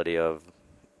mentality of,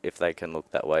 if they can look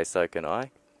that way, so can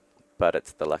I. but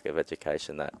it's the lack of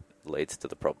education that leads to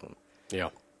the problem. Yeah.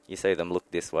 You see them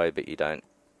look this way, but you don't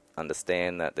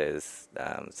understand that there's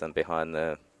some behind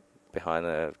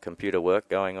the computer work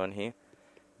going on here.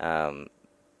 And,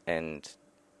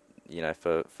 you know,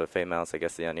 for females, I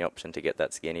guess the only option to get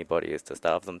that skinny body is to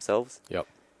starve themselves. Yep.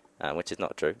 Which is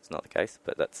not true. It's not the case,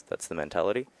 but that's the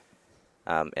mentality.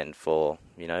 And for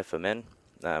men,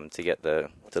 to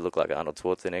look like Arnold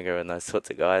Schwarzenegger and those sorts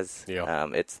of guys,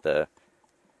 it's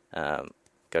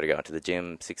got to go into the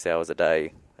gym 6 hours a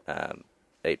day,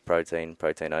 eat protein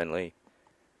only,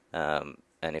 and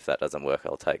if that doesn't work,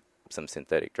 I'll take some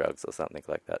synthetic drugs or something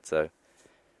like that. So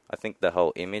I think the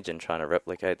whole image and trying to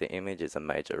replicate the image is a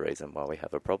major reason why we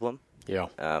have a problem. Yeah.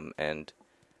 And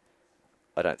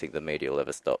I don't think the media will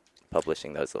ever stop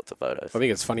publishing those sorts of photos. I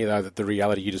think it's funny, though, that the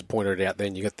reality you just pointed out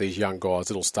then, you get these young guys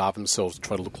that'll starve themselves to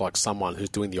try to look like someone who's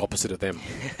doing the opposite of them,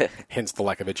 hence the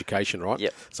lack of education, right?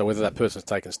 Yep. So whether that person's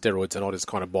taking steroids or not is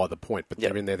kind of by the point, but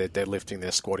they're in there, they're deadlifting,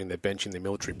 they're squatting, they're benching, they're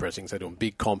military pressing, so they're doing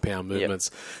big compound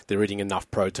movements, they're eating enough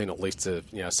protein at least to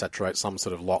saturate some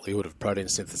sort of likelihood of protein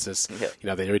synthesis.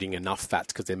 They're eating enough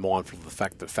fats because they're mindful of the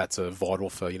fact that fats are vital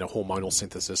for hormonal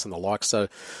synthesis and the like. So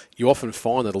you often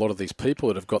find that a lot of these people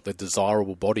that have got the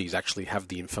desirable bodies actually have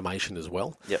the information as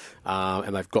well.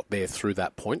 And they've got there through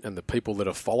that point, and the people that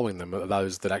are following them are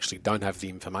those that actually don't have the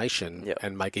information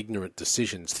and make ignorant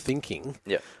decisions thinking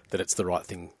that it's the right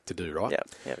thing to do, right?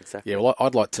 Yeah, exactly. Yeah, well,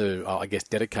 I'd like to,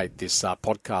 dedicate this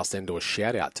podcast then to a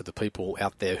shout out to the people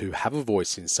out there who have a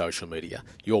voice in social media.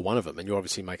 You're one of them, and you're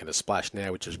obviously making a splash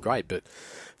now, which is great, but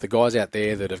the guys out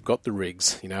there that have got the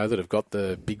rigs, that have got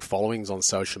the big followings on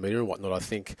social media and whatnot, I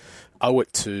think owe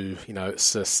it to,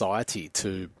 society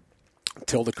to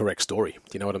tell the correct story. Do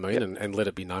you know what I mean? And let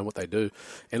it be known what they do.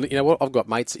 And you know what? I've got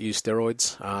mates that use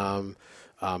steroids.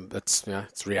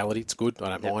 It's reality. It's good.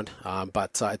 I don't mind.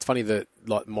 But it's funny that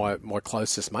like my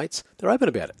closest mates, they're open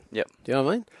about it. Do you know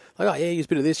what I mean? Like, use a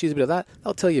bit of this, use a bit of that.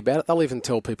 They'll tell you about it. They'll even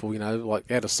tell people, like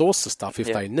how to source the stuff if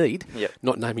they need.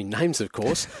 Not naming names, of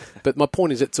course. But my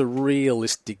point is, it's a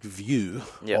realistic view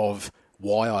of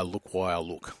why I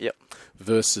look.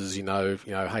 Versus, hey,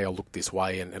 I look this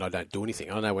way and I don't do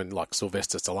anything. I know when, like,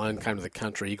 Sylvester Stallone came to the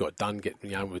country, he got done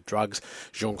with drugs.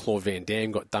 Jean-Claude Van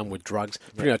Damme got done with drugs.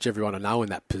 Pretty much everyone I know in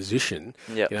that position,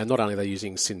 not only are they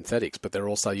using synthetics, but they're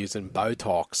also using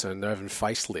Botox and they're having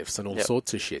facelifts and all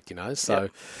sorts of shit, So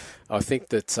I think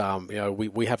that,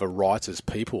 we have a right as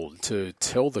people to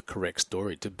tell the correct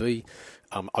story, to be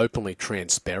openly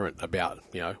transparent about,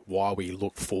 why we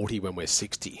look 40 when we're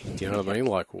 60. Do you know what I mean?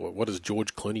 Like, what does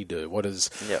George Clooney do? What do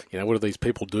these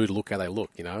people do to look how they look,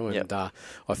 And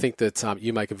I think that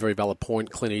you make a very valid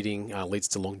point. Clean eating leads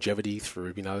to longevity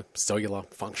through, cellular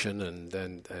function and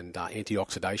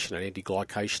antioxidation and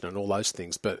anti-glycation and all those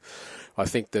things. But I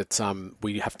think that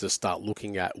we have to start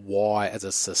looking at why, as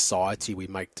a society, we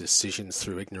make decisions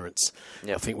through ignorance.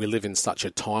 I think we live in such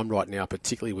a time right now,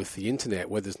 particularly with the internet,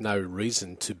 where there's no reason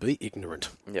to be ignorant.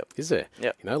 Is there?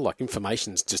 Like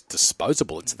information's just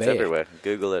disposable. It's there. Everywhere.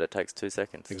 Google it takes 2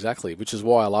 seconds. Exactly, which is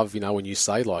why I love, when you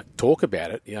say, like, talk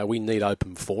about it, we need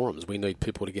open forums. We need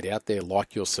people to get out there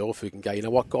like yourself who can go, you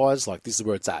know what, guys, like, this is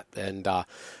where it's at. And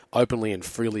openly and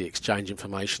freely exchange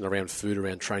information around food,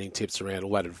 around training tips, around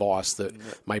all that advice that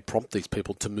may prompt these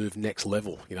people to move next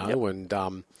level,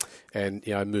 and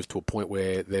move to a point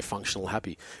where they're functional,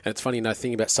 happy. And it's funny,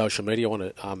 thing about social media, I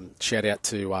want to shout out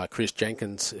to Chris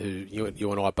Jenkins, who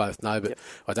you and I both know, but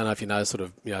I don't know if you know, sort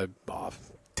of,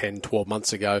 10, 12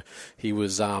 months ago, he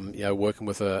was working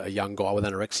with a young guy with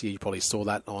anorexia. You probably saw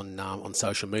that on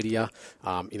social media.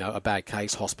 A bad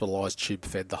case, hospitalised, tube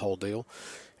fed, the whole deal.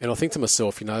 And I think to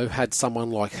myself, had someone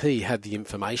like he had the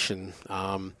information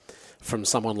from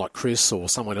someone like Chris or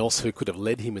someone else who could have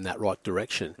led him in that right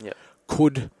direction,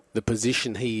 could the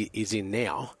position he is in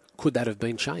now, could that have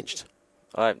been changed?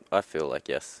 I feel like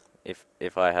yes.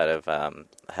 If I had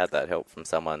had that help from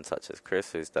someone such as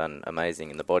Chris, who's done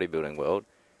amazing in the bodybuilding world,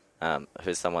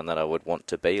 who's someone that I would want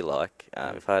to be like,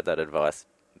 if I had that advice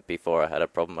before I had a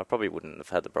problem, I probably wouldn't have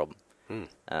had the problem.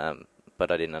 But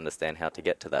I didn't understand how to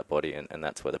get to that body, and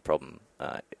that's where the problem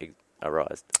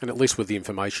arose. And at least with the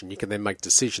information, you can then make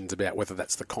decisions about whether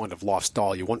that's the kind of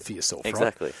lifestyle you want for yourself,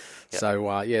 exactly. Right? Yep.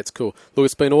 So, it's cool. Look,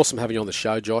 it's been awesome having you on the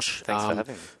show, Josh. Thanks for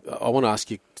having me. I want to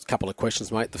ask you a couple of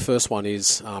questions, mate. The first one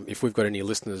is, if we've got any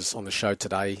listeners on the show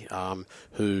today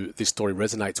who this story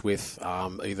resonates with,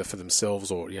 either for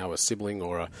themselves or, a sibling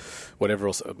or whatever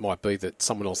else it might be, that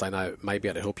someone else they know may be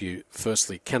able to help you,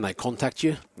 firstly, can they contact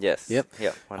you? Yes. Yep.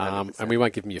 100%. And we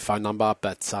won't give them your phone number,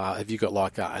 but have you got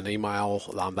like an email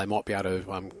they might be be able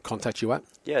to contact you at?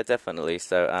 Yeah, definitely.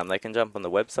 So they can jump on the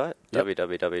website,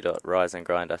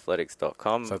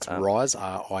 www.riseandgrindathletics.com. So it's Rise,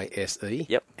 R-I-S-E,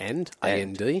 Yep. and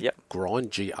A-N-D, Yep.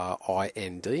 Grind,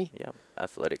 G-R-I-N-D. Yep,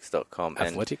 athletics.com.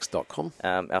 Athletics.com.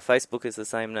 Our Facebook is the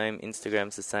same name,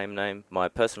 Instagram's the same name. My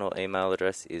personal email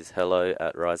address is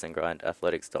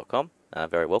hello@riseandgrindathletics.com.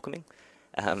 Very welcoming.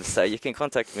 So you can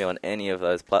contact me on any of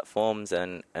those platforms,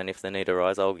 and if they need a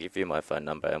rise, I'll give you my phone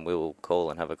number and we will call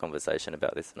and have a conversation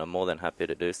about this, and I'm more than happy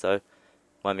to do so.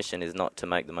 My mission is not to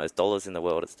make the most dollars in the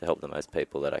world, it's to help the most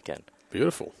people that I can.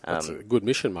 Beautiful. That's a good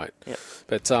mission, mate. Yeah.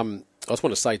 But I just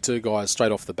want to say too, guys,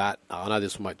 straight off the bat, I know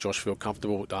this will make Josh feel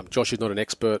comfortable. Josh is not an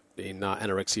expert in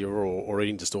anorexia or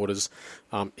eating disorders.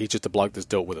 He's just a bloke that's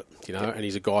dealt with it, and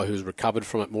he's a guy who's recovered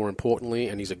from it, more importantly,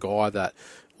 and he's a guy that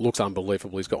looks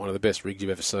unbelievable. He's got one of the best rigs you've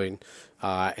ever seen,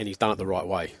 and he's done it the right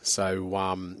way. So,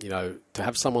 to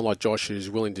have someone like Josh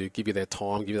who's willing to give you their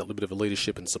time, give you that little bit of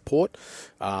leadership and support,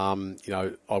 I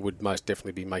would most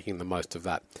definitely be making the most of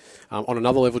that. On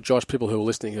another level, Josh, people who are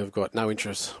listening who have got no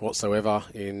interest whatsoever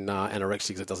in anorexia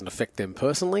because it doesn't affect them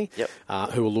personally, Yep.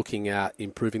 Who are looking at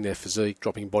improving their physique,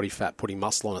 dropping body fat, putting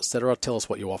muscle on, etc., tell us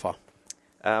what you offer.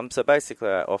 So basically,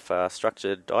 I offer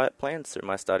structured diet plans through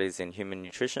my studies in human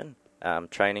nutrition.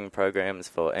 Training programs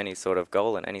for any sort of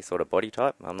goal and any sort of body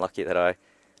type. I'm lucky that I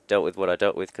dealt with what I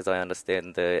dealt with because I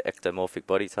understand the ectomorphic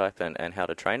body type and how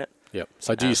to train it. Yep.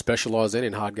 So do you specialise then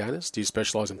in hard gainers? Do you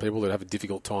specialise in people that have a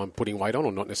difficult time putting weight on,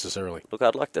 or not necessarily? Look,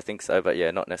 I'd like to think so, but yeah,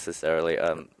 not necessarily.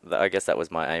 I guess that was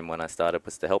my aim when I started,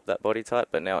 was to help that body type,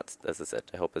 but now it's, as I said,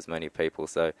 to help as many people.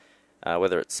 So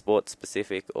whether it's sports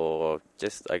specific or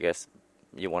just, I guess,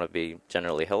 you want to be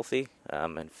generally healthy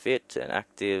and fit and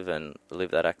active and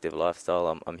live that active lifestyle,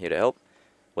 I'm here to help,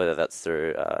 whether that's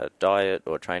through diet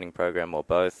or training program or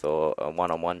both, or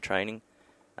one-on-one training.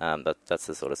 That's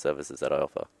the sort of services that I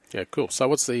offer. Yeah, cool. So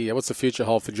what's the future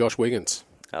hold for Josh Wiggins?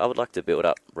 I would like to build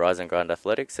up Rise and Grind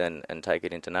Athletics and take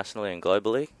it internationally and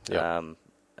globally. Yep.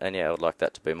 And yeah, I would like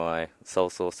that to be my sole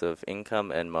source of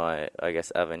income and my, I guess,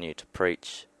 avenue to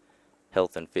preach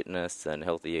health and fitness and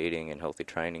healthy eating and healthy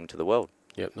training to the world.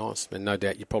 Yep, nice. And no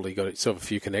doubt you probably got yourself a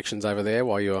few connections over there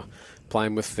while you're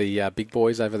playing with the big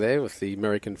boys over there with the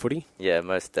American footy. Yeah,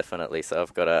 most definitely. So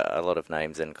I've got a lot of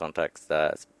names and contacts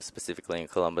specifically in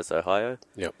Columbus, Ohio.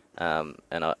 Yep. And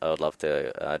I would love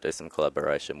to do some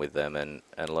collaboration with them and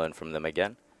learn from them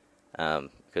again.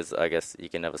 Because I guess you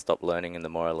can never stop learning, and the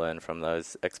more I learn from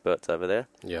those experts over there,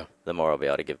 yeah, the more I'll be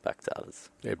able to give back to others.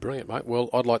 Yeah, brilliant, mate. Well,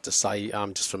 I'd like to say,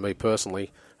 just for me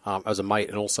personally, as a mate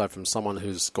and also from someone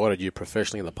who's guided you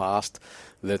professionally in the past,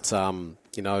 that,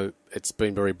 it's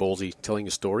been very ballsy telling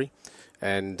your story.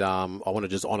 And I want to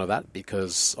just honour that,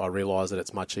 because I realise that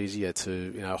it's much easier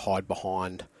to, hide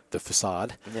behind the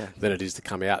facade than it is to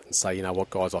come out and say, what,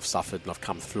 guys, I've suffered and I've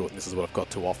come through it and this is what I've got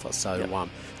to offer. So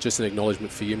just an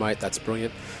acknowledgement for you, mate. That's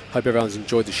brilliant. Hope everyone's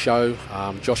enjoyed the show.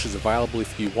 Josh is available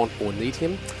if you want or need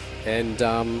him. And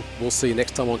we'll see you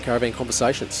next time on Caravan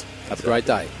Conversations. Have a great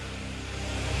day.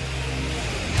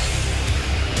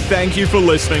 Thank you for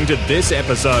listening to this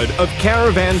episode of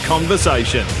Caravan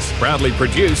Conversations, proudly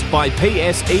produced by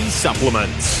PSE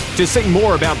Supplements. To see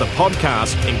more about the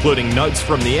podcast, including notes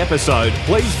from the episode,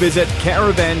 please visit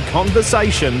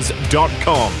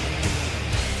caravanconversations.com.